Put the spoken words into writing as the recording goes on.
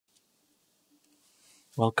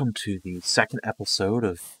Welcome to the second episode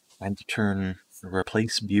of Time to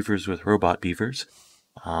Replace Beavers with Robot Beavers.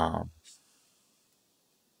 Um,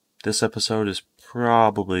 this episode is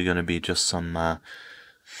probably going to be just some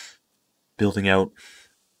building out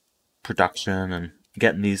production and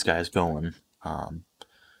getting these guys going. So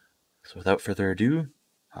without further ado,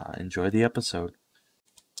 enjoy the episode.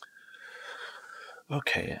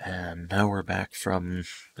 Okay, and now we're back from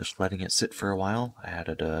just letting it sit for a while. I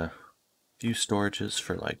added a few storages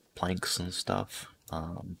for like planks and stuff.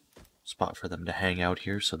 Spot for them to hang out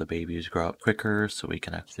here so the babies grow up quicker, so we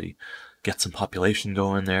can actually get some population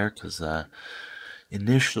going there, because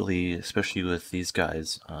initially, especially with these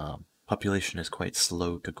guys, population is quite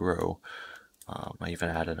slow to grow. I even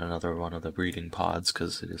added another one of the breeding pods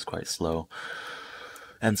because it is quite slow.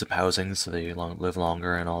 Ends up housing so they live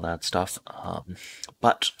longer and all that stuff.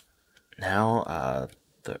 But now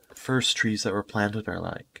the first trees that were planted are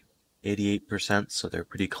like 88%, so they're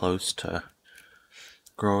pretty close to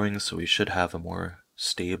growing, so we should have a more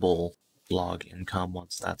stable log income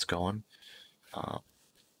once that's going.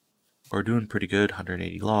 We're doing pretty good,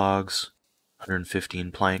 180 logs,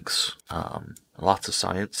 115 planks, lots of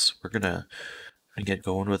science. We're gonna get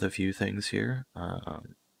going with a few things here.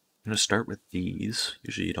 I'm gonna start with these.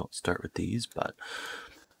 Usually you don't start with these, but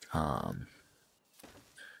I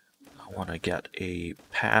want to get a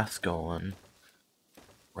path going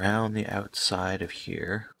around the outside of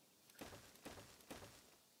here.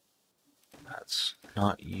 That's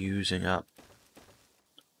not using up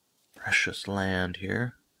precious land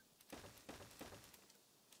here.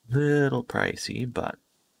 Little pricey, but I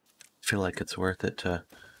feel like it's worth it to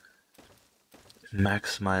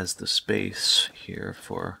maximize the space here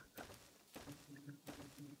for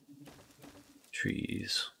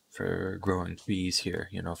trees, for growing trees here,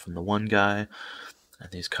 you know, from the one guy,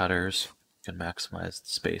 and these cutters can maximize the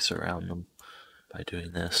space around them by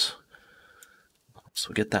doing this. So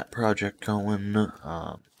we'll get that project going.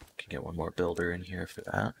 Can get one more builder in here for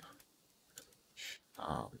that.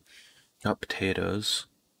 Got potatoes,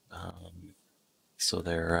 so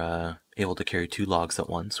they're able to carry 2 logs at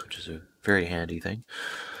once, which is a very handy thing.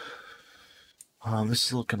 This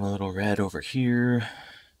is looking a little red over here.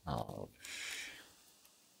 I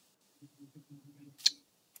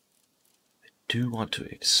do want to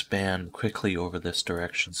expand quickly over this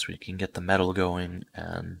direction so we can get the metal going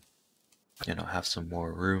and, you know, have some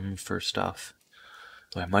more room for stuff.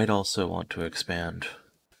 So I might also want to expand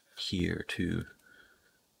here too.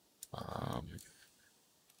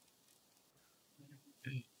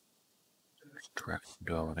 Which direction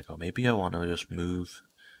do I want to go? Maybe I want to just move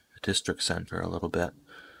the district center a little bit.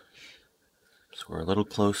 So we're a little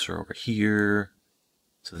closer over here.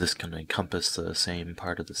 So this can encompass the same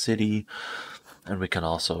part of the city. And we can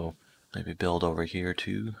also maybe build over here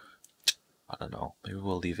too. I don't know. Maybe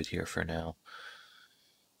we'll leave it here for now.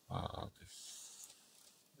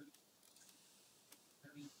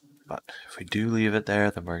 But if we do leave it there,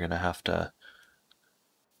 then we're going to have to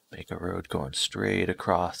make a road going straight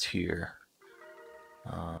across here.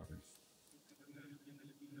 If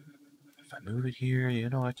I move it here, you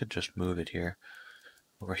know, I could just move it here.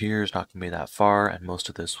 Over here is not going to be that far, and most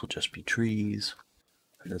of this will just be trees.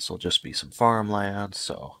 And this will just be some farmland,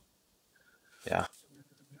 so yeah.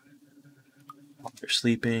 While they're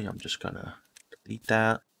sleeping, I'm just going to delete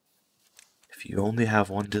that. If you only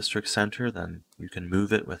have one district center, then you can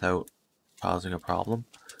move it without causing a problem.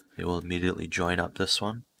 It will immediately join up this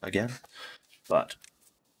one again. But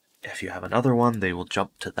if you have another one, they will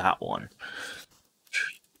jump to that one.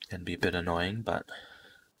 Can be a bit annoying, but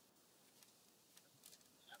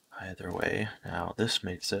either way, now this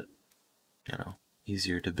makes it, you know,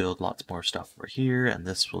 easier to build lots more stuff over here, and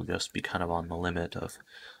this will just be kind of on the limit of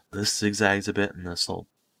this zigzags a bit and this will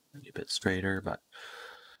be a bit straighter, but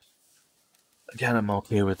again, I'm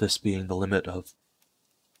okay with this being the limit of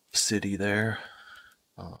city there.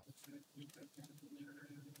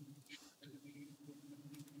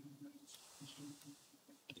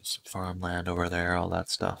 Some farmland over there, all that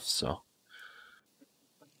stuff, so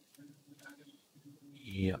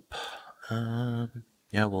yep.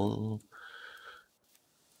 Yeah, we'll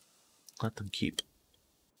let them keep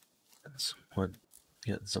some wood,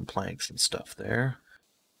 getting some planks and stuff there.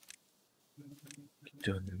 Keep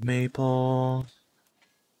doing the maple.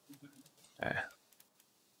 Okay.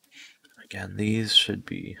 Again, these should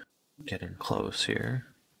be getting close here.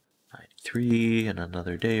 93, in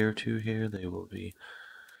another day or two here, they will be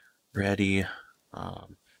ready. I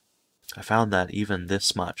found that even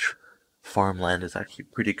this much farmland is actually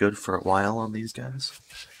pretty good for a while on these guys.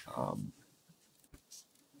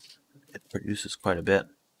 It produces quite a bit,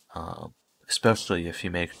 especially if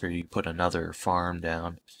you make sure you put another farm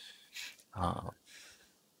down.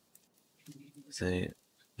 They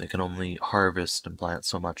they can only harvest and plant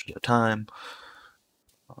so much at a time.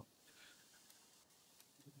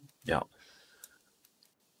 Yeah.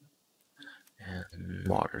 And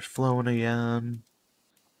water's flowing again.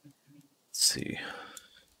 Let's see.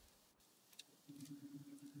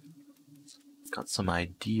 Got some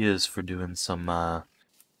ideas for doing some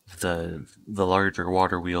the larger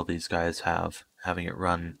water wheel these guys have, having it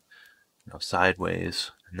run,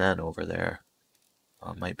 sideways and then over there.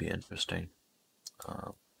 Might be interesting.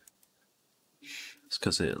 It's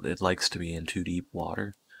because it likes to be in too deep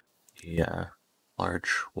water. The large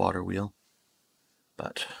water wheel.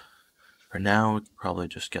 But for now, we can probably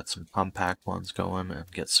just get some compact ones going and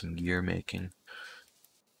get some gear making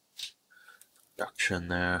production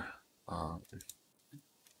there.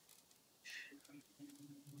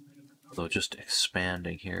 Although just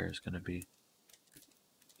expanding here is going to be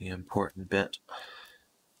the important bit.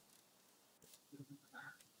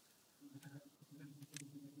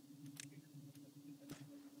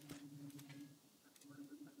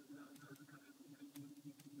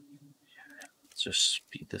 Let's just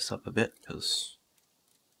speed this up a bit because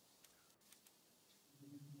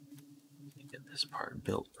get this part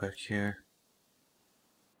built quick here.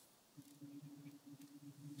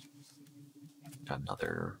 Got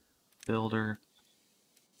another builder.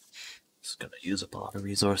 It's going to use up a lot of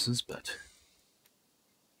resources, but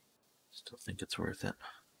still think it's worth it.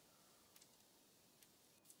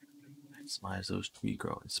 Maximize those tree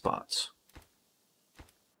growing spots.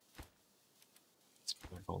 Let's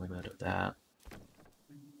put a limit of that.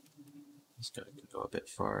 This guy can go a bit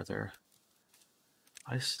farther.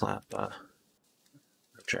 I slap a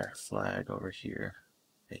jack flag over here.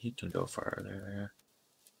 Yeah, he can go farther there.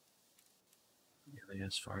 Nearly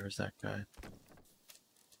as far as that guy.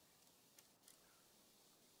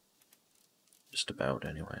 Just about,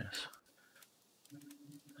 anyways.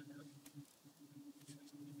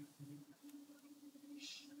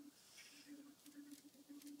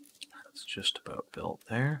 That's just about built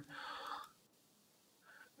there.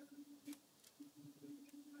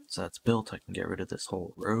 So that's built, I can get rid of this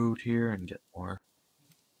whole road here and get more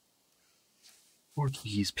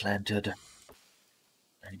trees planted.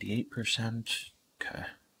 98%. Okay.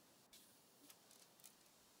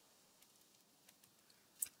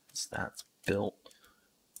 So that's built.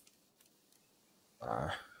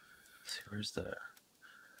 See, where's the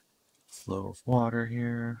flow of water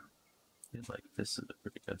here? I feel like this is a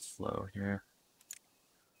pretty good flow here.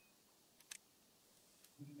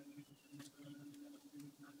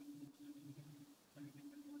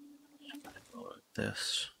 Go like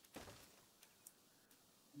this.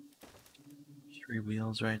 3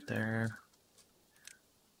 wheels right there.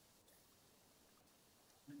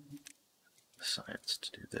 Science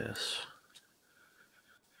to do this.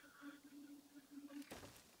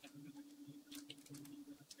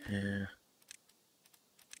 Yeah.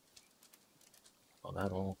 Well,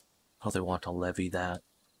 that'll probably want to levy that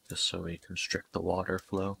just so we constrict the water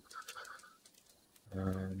flow.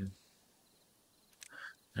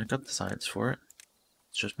 I got the science for it.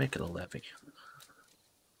 Let's just make it a levy.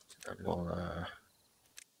 And we'll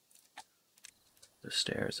the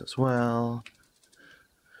stairs as well.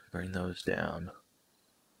 Bring those down.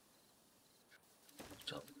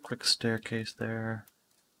 So quick staircase there.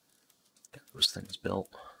 Get those things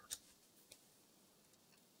built.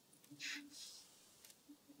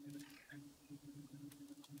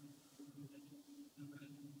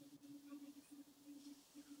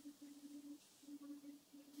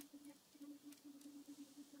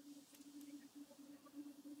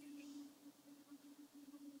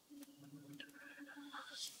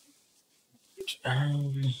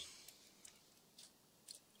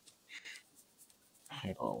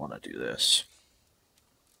 I don't want to do this.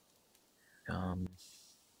 How's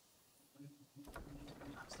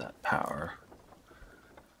that power?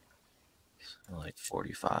 It's like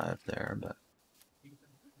 45 there, but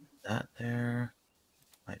that there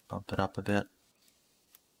might bump it up a bit.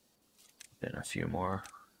 Then a few more.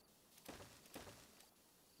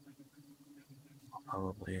 I'll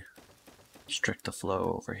probably restrict the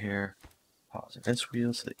flow over here. Pausing this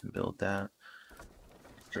wheel so they can build that.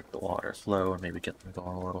 Restrict the water flow and maybe get them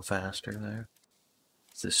going a little faster there.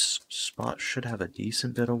 This spot should have a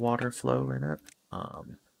decent bit of water flow in it.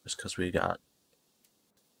 Just because we got,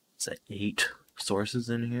 say, 8 sources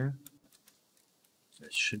in here.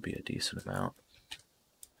 It should be a decent amount.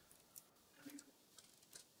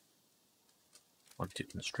 Want to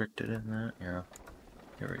constrict it in that? Yeah.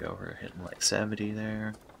 Here we go, we're hitting like 70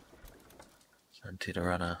 there. Plenty to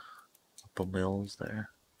run a couple mills there.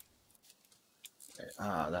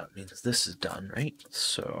 That means this is done, right?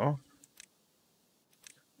 So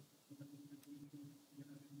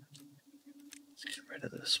let's get rid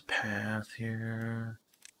of this path here.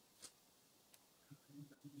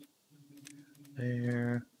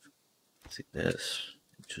 There. See this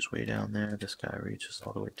reaches way down there. This guy reaches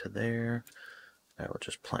all the way to there. I will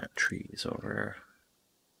just plant trees over.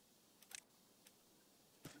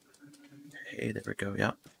 Hey, there we go.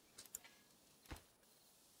 Yep.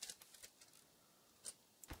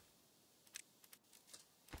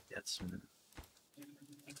 Get some.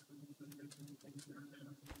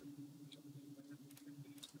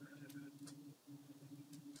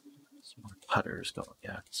 Some more cutters going.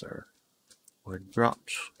 Yeah, because our wood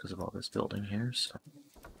dropped because of all this building here. So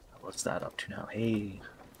what's that up to now? Hey,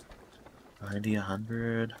 90,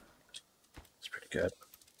 100. That's pretty good.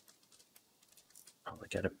 Probably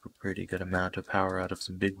get a pretty good amount of power out of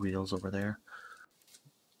some big wheels over there.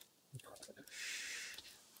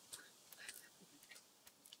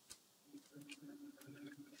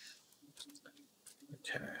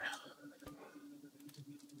 Okay.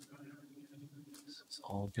 This is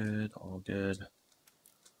all good, all good.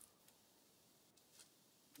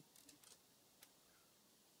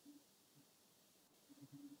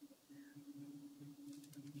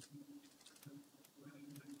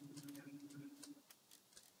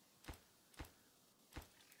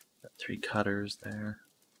 Got 3 cutters there.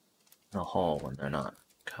 In a haul when they're not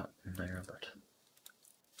cut in there, but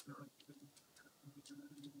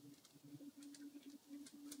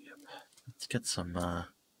yep. Let's get some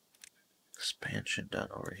expansion done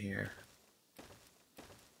over here.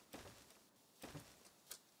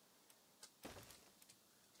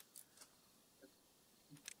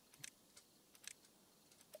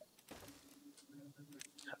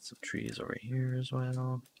 Got some trees over here as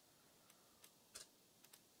well.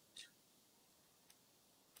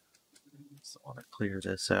 So I want to clear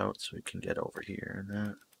this out so we can get over here and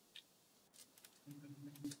that.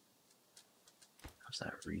 How's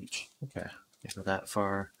that reach? Okay, can't go that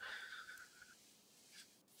far.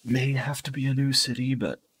 May have to be a new city,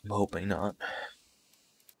 but I'm hoping not.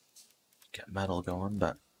 Get metal going,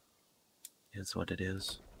 but it is what it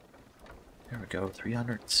is. There we go,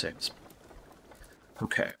 306.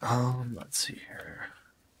 Okay, let's see here.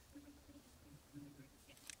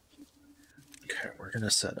 Okay, we're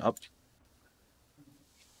gonna set up.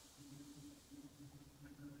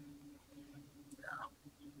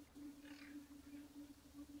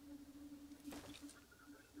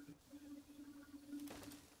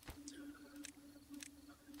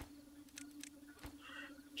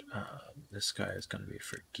 This guy is gonna be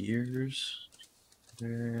for gears.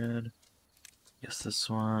 Good. Yes, this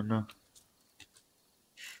one.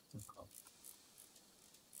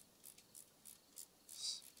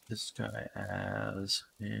 This guy as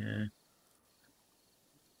this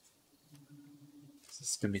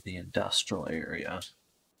is gonna be the industrial area.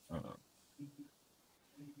 So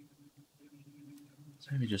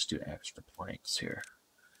maybe just do extra planks here.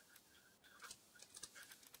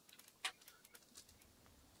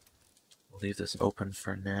 We'll leave this open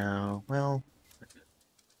for now. Well,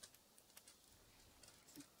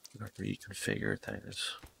 reconfigure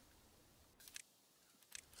things.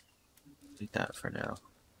 Leave that for now.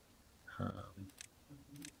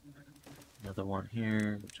 Another one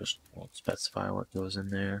here, just won't specify what goes in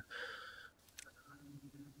there.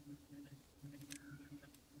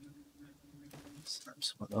 Snap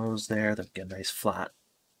some of those there, then get a nice flat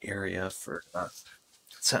area for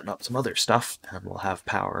setting up some other stuff, and we'll have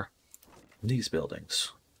power in these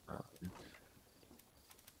buildings. Does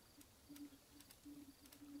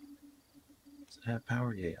it have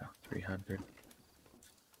power? Yeah, 300.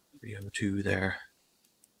 302 there.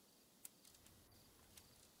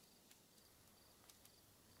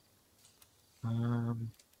 I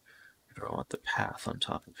don't want the path on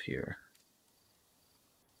top of here.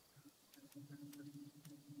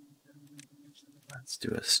 Let's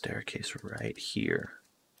do a staircase right here.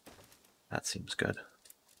 That seems good.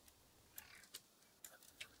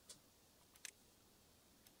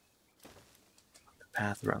 The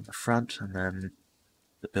path around the front, and then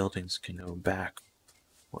the buildings can go back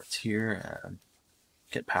towards here and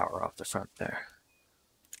get power off the front there.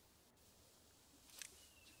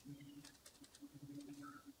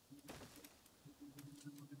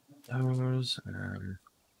 Those,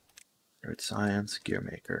 Earth Science, Gear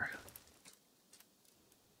Maker.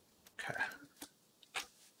 Okay.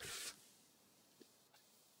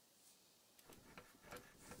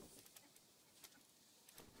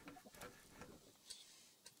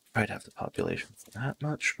 I'd have the population for that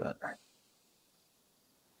much, but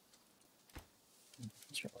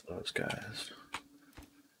what's wrong with those guys?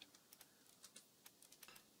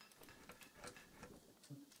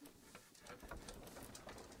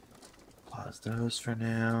 Pause those for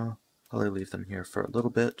now. Probably leave them here for a little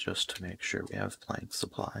bit just to make sure we have plank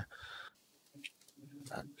supply.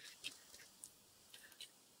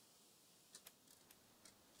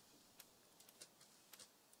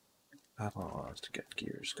 Oh, to get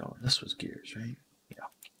gears going. This was gears, right? Yeah.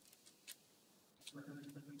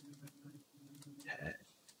 Okay.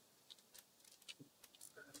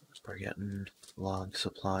 We're getting log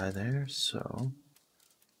supply there, so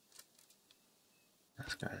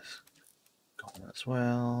this guy's going as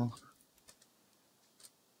well.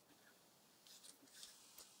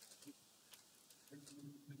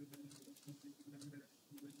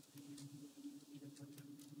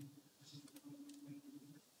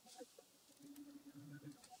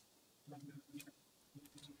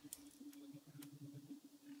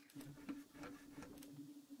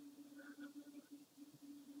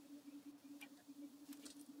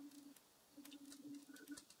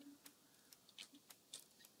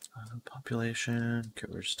 Population, okay,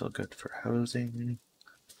 we're still good for housing.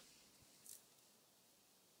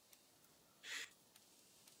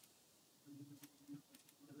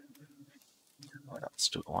 What else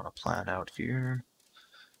do we want to plan out here?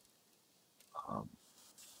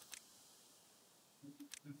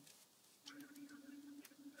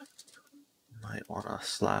 Might want to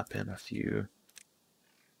slap in a few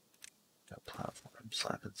platforms,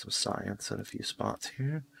 slap in some science at a few spots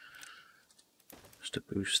here, just to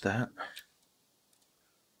boost that.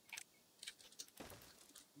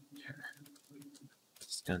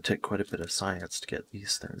 It's going to take quite a bit of science to get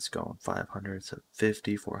these things going. 500, so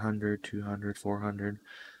 50, 400, 200, 400.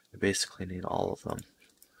 We basically need all of them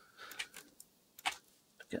to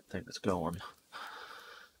get things going.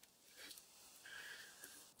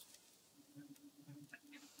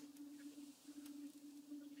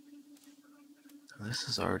 This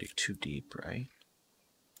is already too deep, right?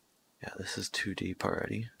 Yeah, this is too deep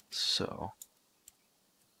already, so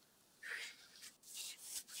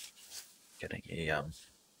getting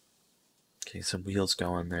some wheels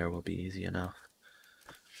going there will be easy enough.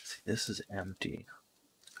 See, this is empty.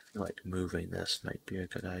 I feel like moving this might be a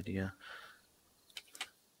good idea.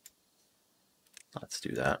 Let's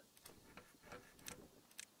do that.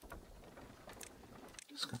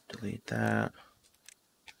 Just gonna delete that.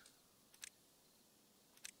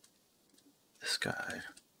 This guy,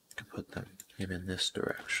 I can put him in this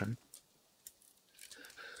direction.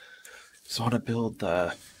 So I want to build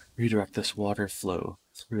redirect this water flow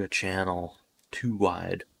through a channel too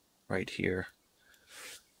wide right here.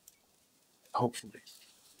 Hopefully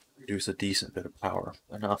produce a decent bit of power,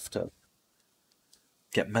 enough to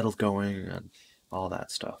get metal going and all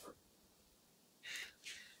that stuff.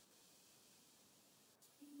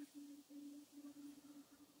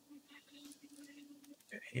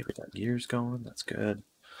 Okay, we got gears going, that's good.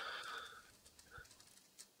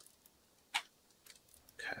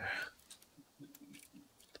 Okay.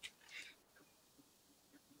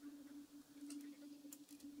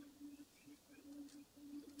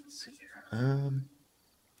 Let's see here. And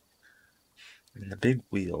the big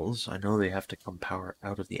wheels, I know they have to come power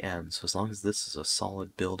out of the end, so as long as this is a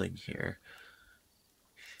solid building here,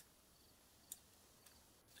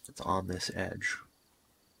 it's on this edge,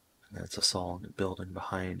 and that's a solid building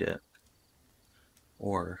behind it,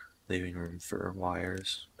 or leaving room for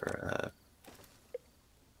wires or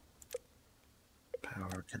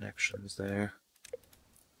power connections there.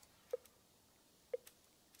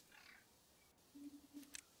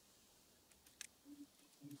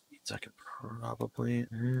 Means I could probably.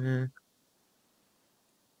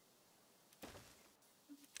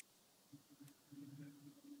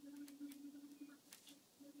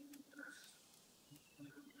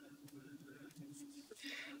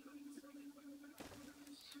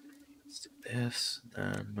 Let's do this,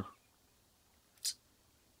 then.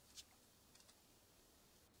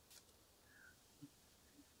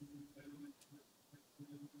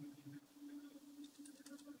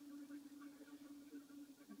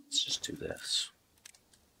 Let's just do this.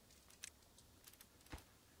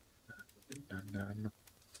 And then.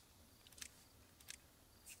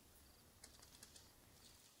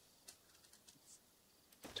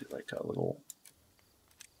 Do like a little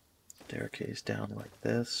staircase down like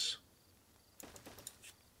this.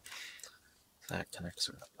 That connects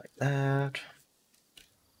it up like that.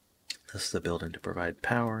 This is the building to provide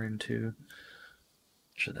power into.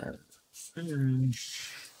 Should then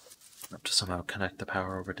have to somehow connect the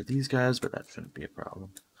power over to these guys, but that shouldn't be a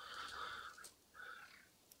problem.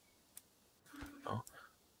 Oh,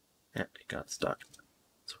 yeah, it got stuck.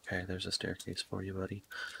 It's okay, there's a staircase for you, buddy.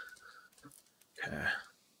 Okay.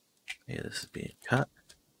 Yeah, this is being cut.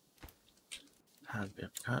 Has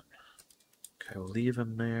been cut. I will leave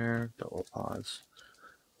him there, but we'll pause.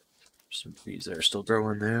 Some trees that are still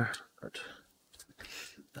growing there, but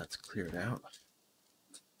that's cleared out.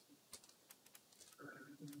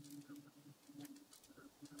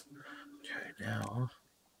 Okay, now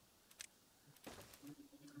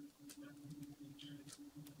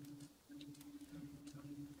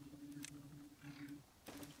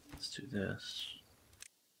let's do this.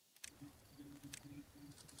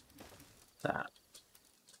 That.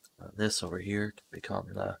 This over here can become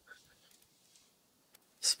the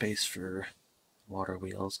space for water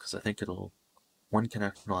wheels, because I think one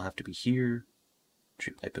connection will have to be here,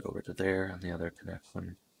 you pipe it over to there, and the other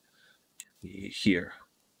connection can be here.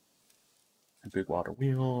 And big water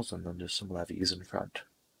wheels, and then just some levees in front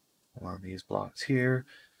along these blocks here,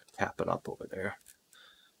 cap it up over there.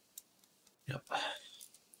 Yep.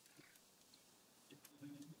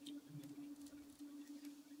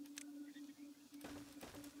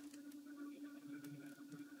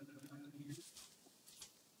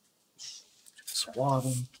 Some water.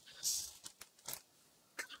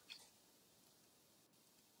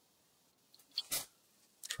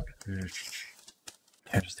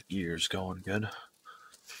 There's the gears going good.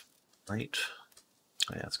 Right.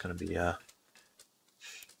 Oh, yeah, it's gonna be a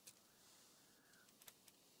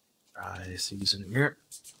dry season here.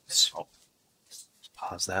 So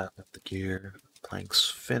pause that, let the gear planks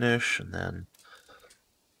finish, and then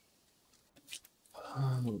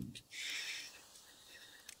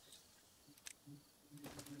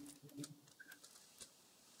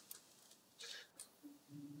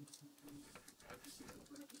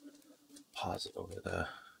pause it over the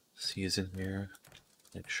season here.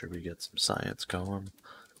 Make sure we get some science going.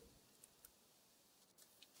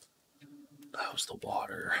 How's the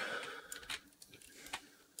water?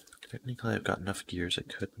 Technically, I've got enough gears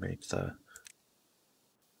I could make the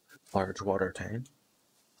large water tank.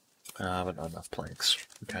 But not enough planks.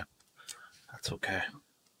 Okay. That's okay.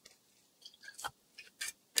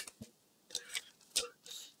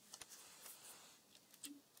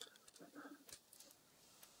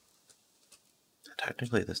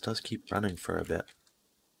 Technically, this does keep running for a bit.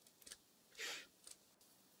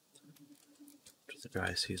 The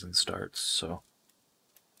dry season starts, so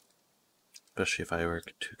especially if I were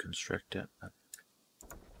to constrict it.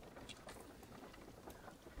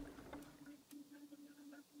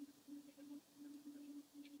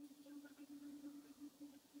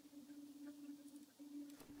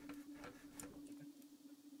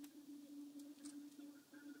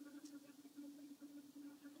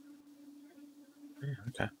 Yeah,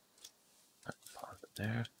 okay. Pause it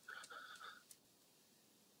there.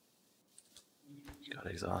 Got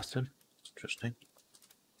exhausted. Interesting.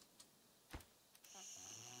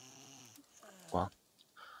 Well,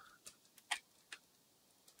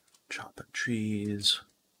 chopping trees.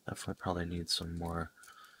 Definitely probably need some more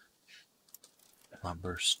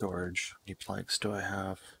lumber storage. How many planks do I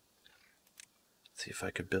have? Let's see if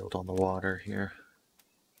I could build on the water here.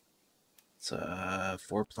 It's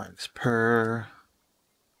 4 planks per.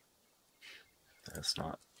 That's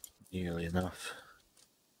not nearly enough.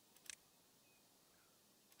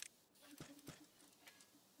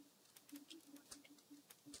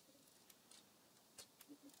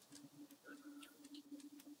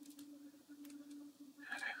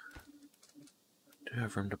 I do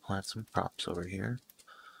have room to plant some crops over here.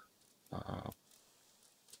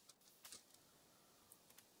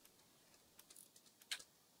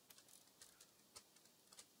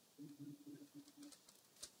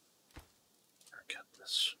 Get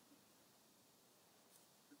this.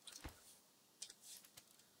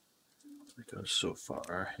 It goes so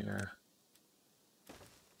far here.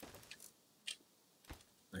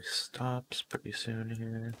 It stops pretty soon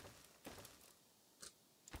here.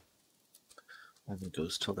 Only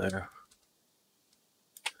goes till there.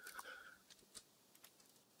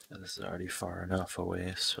 And this is already far enough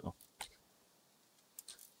away, so.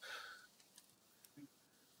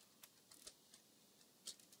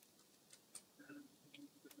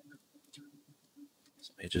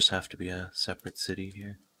 This may just have to be a separate city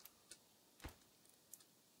here.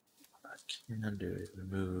 What I can do is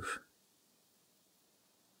remove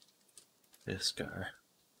this guy.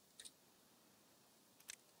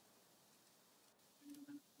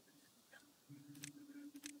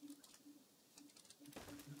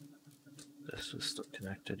 This is still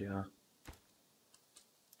connected, yeah.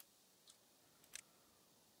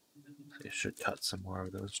 So you should cut some more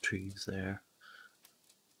of those trees there.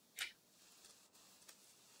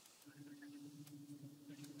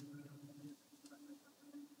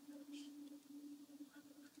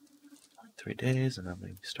 3 days, and then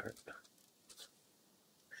we start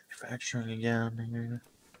manufacturing again here.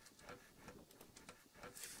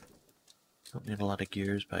 Don't need a lot of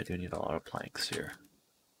gears, but I do need a lot of planks here.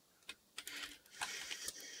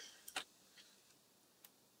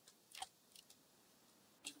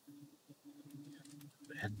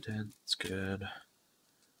 Indent's good.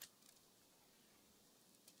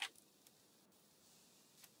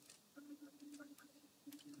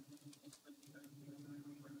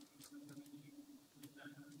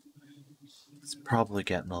 It's probably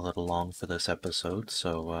getting a little long for this episode,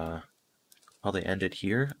 so probably end it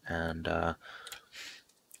here, and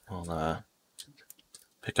we'll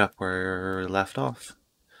pick up where we left off.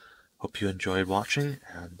 Hope you enjoyed watching,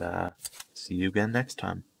 and see you again next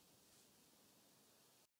time.